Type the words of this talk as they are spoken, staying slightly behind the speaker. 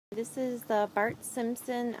this is the Bart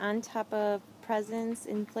Simpson on top of Presents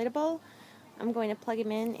Inflatable. I'm going to plug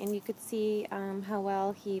him in and you could see how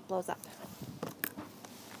well he blows up.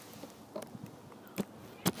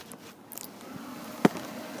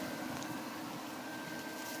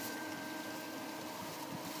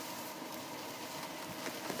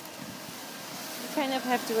 You kind of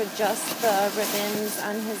have to adjust the ribbons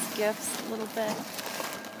on his gifts a little bit.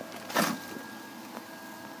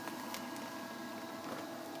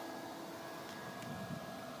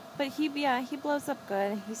 But he blows up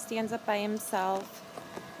good. He stands up by himself.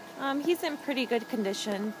 He's in pretty good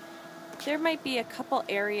condition. There might be a couple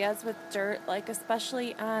areas with dirt, like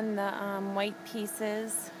especially on the white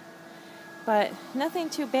pieces, but nothing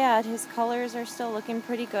too bad. His colors are still looking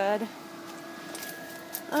pretty good.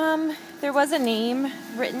 There was a name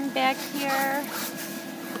written back here,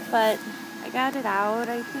 but I got it out.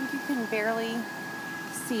 I think you can barely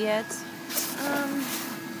see it.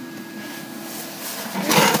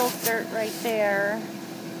 There's a little dirt right there,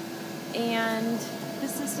 and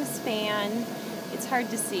this is his fan. It's hard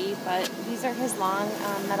to see, but these are his long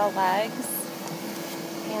metal legs,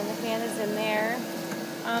 and the fan is in there.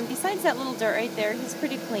 Besides that little dirt right there, he's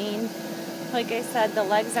pretty clean. Like I said, the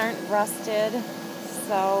legs aren't rusted,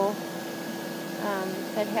 so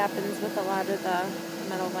that happens with a lot of the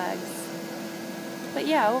metal legs. But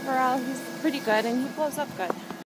yeah, overall, he's pretty good, and he blows up good.